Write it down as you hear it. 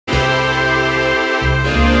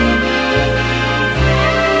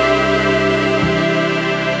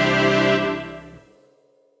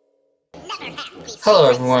Hello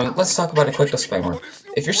everyone, let's talk about a quick disclaimer.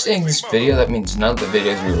 If you're seeing this video, that means none of the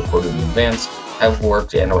videos we recorded in advance have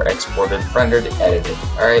worked and or exported, rendered, edited.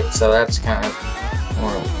 Alright, so that's kind of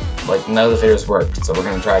more like none of the videos worked, so we're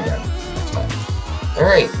going to try again next time.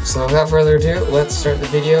 Alright, so without further ado, let's start the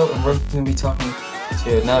video, and we're going to be talking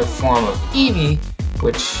to another form of Evie,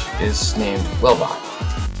 which is named WillBot.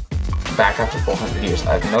 Back after 400 years.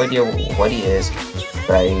 I have no idea what he is,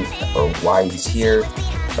 or why he's here.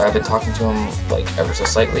 But I've been talking to him, like, ever so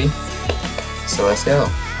slightly. So let's go.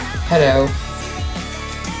 Hello.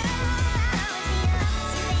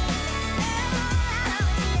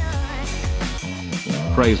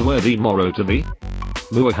 Praiseworthy morrow to thee.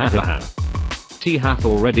 Muahaha. Tea hath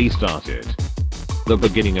already started. The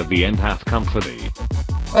beginning of the end hath come for thee.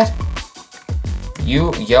 What?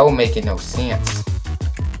 Yo making no sense.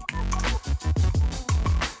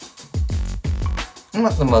 I'm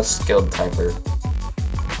not the most skilled typer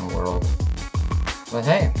in the world. But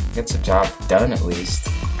hey, gets the job done at least.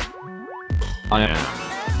 I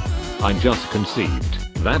am. I just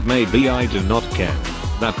conceived. That may be I do not care.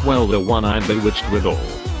 That well the one I'm bewitched withal.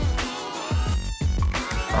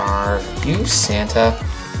 Are you Santa?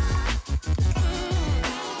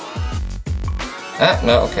 Ah,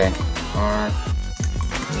 no, okay. Are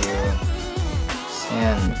you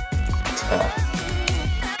Santa?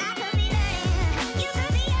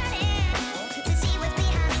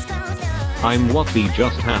 I'm what thee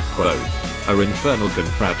just hath quoth, a infernal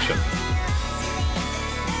contraption.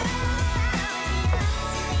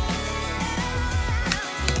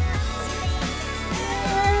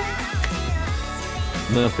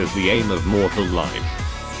 Mirth is the aim of mortal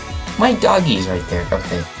life. My doggie's right there,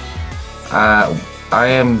 okay. I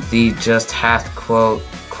am the just hath quote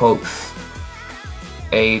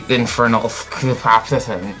a infernal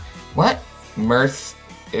contraption. What? Mirth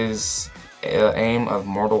is the aim of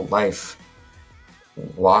mortal life.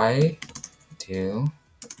 Why do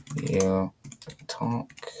you talk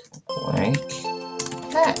like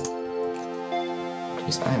that?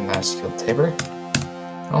 Jeez, I am not a skilled typer.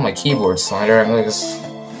 Oh, my keyboard slider, I'm like this.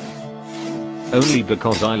 Only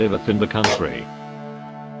because I liveth in the country.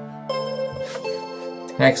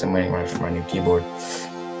 Next, I'm waiting for my new keyboard.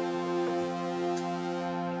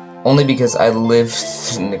 Only because I live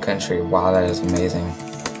in the country. Wow, that is amazing.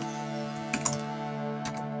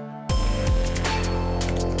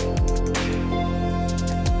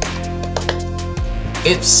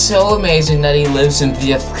 It's so amazing that he lives in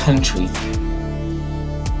the country.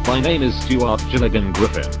 My name is Stuart Gilligan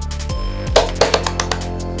Griffin.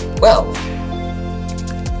 Well,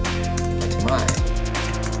 what am I?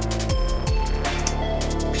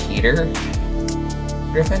 Peter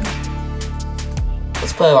Griffin?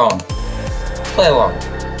 Let's play along. Let's play along.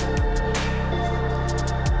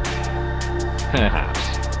 Perhaps.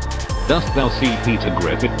 Dost thou see Peter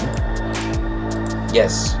Griffin?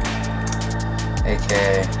 Yes.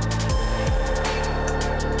 Okay.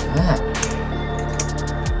 Ah.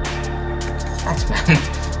 Batman.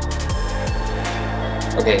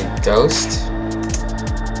 Okay, ghost.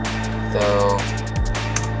 Though.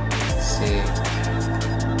 Let's see.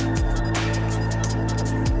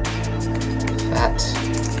 Fat.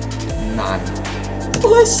 None.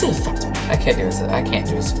 Well, let's say fat. I can't do this. I can't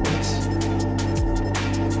do this.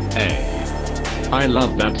 Hey. I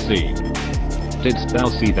love that scene. Didst thou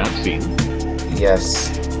see that scene? Yes,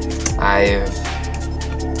 I've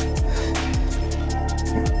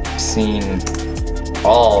seen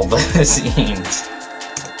all the scenes.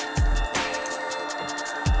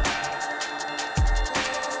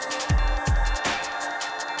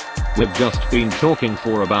 We've just been talking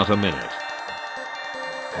for about a minute.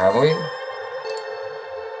 Have we?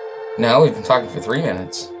 No, we've been talking for 3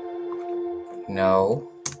 minutes. No.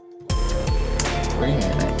 3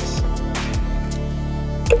 minutes.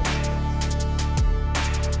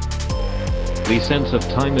 The sense of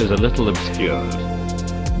time is a little obscured.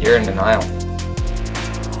 You're in denial.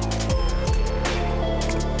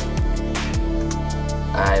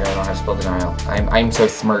 I don't know how to spell denial. I'm so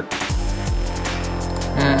smart.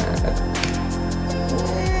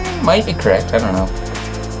 Might be correct, I don't know.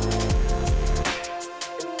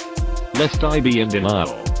 Lest I be in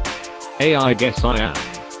denial. Hey, I guess I am.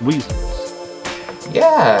 Reasons.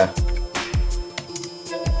 Yeah.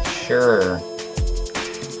 Sure.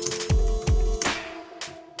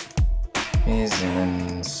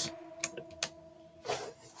 Reasons.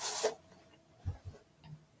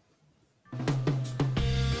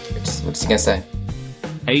 What's he gonna say?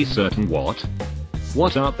 A certain what?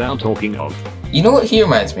 What art thou talking of? You know what he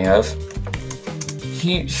reminds me of?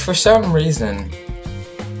 For some reason,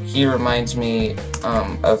 he reminds me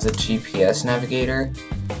of the GPS navigator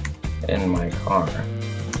in my car.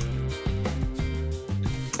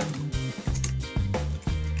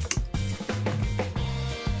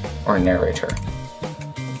 Or narrator.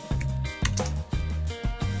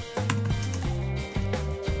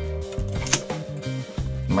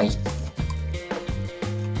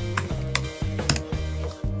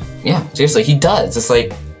 Yeah, seriously, he does. It's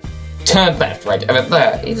like turn left, right,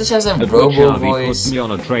 there. He just has that robo voice me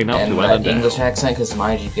on a train up and to that English accent, because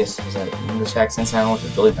my GPS has that English accent sound, which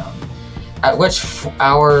is really dumb. At which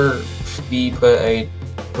hour he put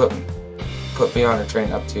me on a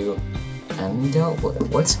train up to Annandale?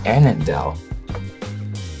 What's Annandale?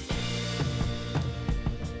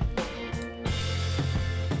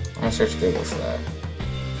 I'm gonna search Google for that.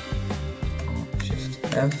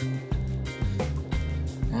 Shift F.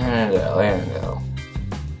 Annandale.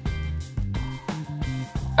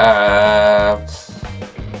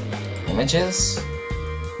 Images?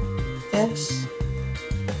 Yes.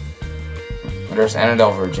 There's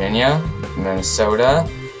Annandale, Virginia, Minnesota.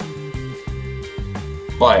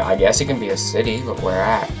 Well, I guess it can be a city, but where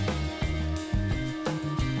at?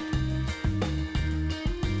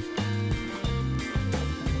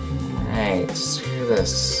 Alright, screw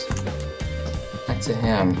this. Back to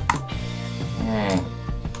him. Alright.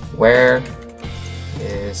 Where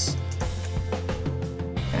is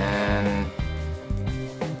Annandale?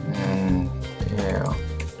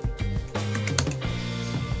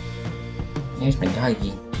 Here's my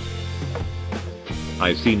doggy.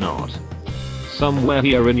 I see not. Somewhere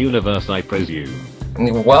here in universe, I presume.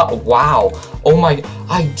 Well, wow. Oh my,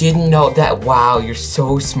 I didn't know that. Wow, you're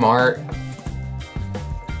so smart.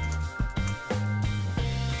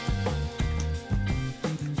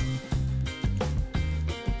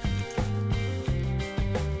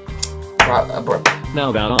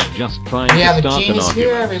 Now thou art just trying to Yeah, start the an genius argument.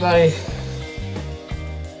 here, everybody.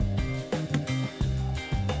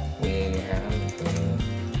 We have the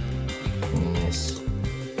genius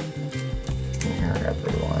here,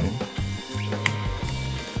 everyone.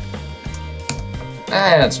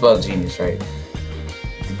 I don't spell genius right.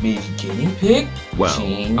 The guinea pig? Well,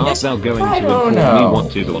 genius? art thou going I to don't inform know. me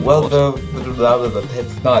what is or Well, not?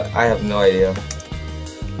 it's not. I have no idea.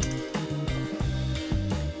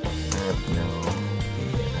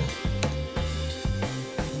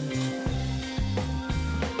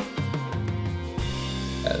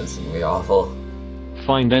 That is really awful.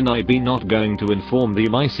 Fine then, I be not going to inform thee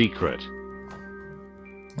my secret.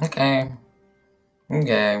 Okay.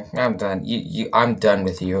 Okay, I'm done. I'm done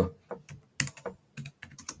with you.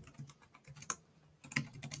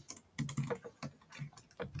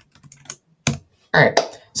 Alright,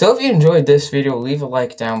 so if you enjoyed this video, leave a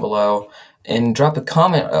like down below, and drop a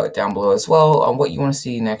comment down below as well on what you want to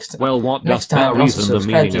see next. Well, what next dost thou time. And also reason the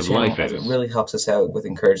subscribe meaning to of the channel, life as is? it really helps us out with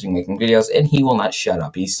encouraging making videos, and he will not shut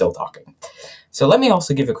up. He's still talking. So let me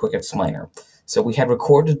also give a quick explainer. So we had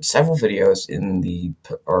recorded several videos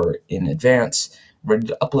in advance, ready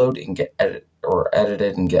to upload and get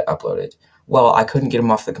edited and get uploaded. Well, I couldn't get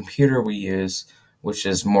them off the computer we use, which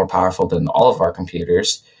is more powerful than all of our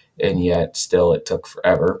computers, and yet still it took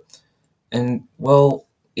forever. And well,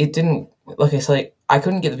 it didn't. Like I said, I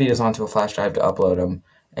couldn't get the videos onto a flash drive to upload them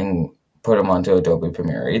and put them onto Adobe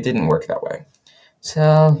Premiere. It didn't work that way.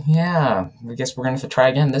 So yeah, I guess we're gonna have to try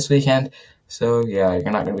again this weekend. So yeah,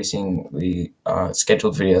 you're not gonna be seeing the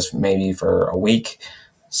scheduled videos maybe for a week.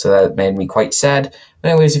 So that made me quite sad.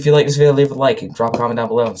 But anyways, if you like this video, leave a like and drop a comment down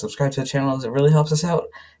below and subscribe to the channel, as it really helps us out.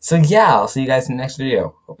 So yeah, I'll see you guys in the next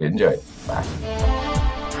video. Hope you enjoyed. Bye.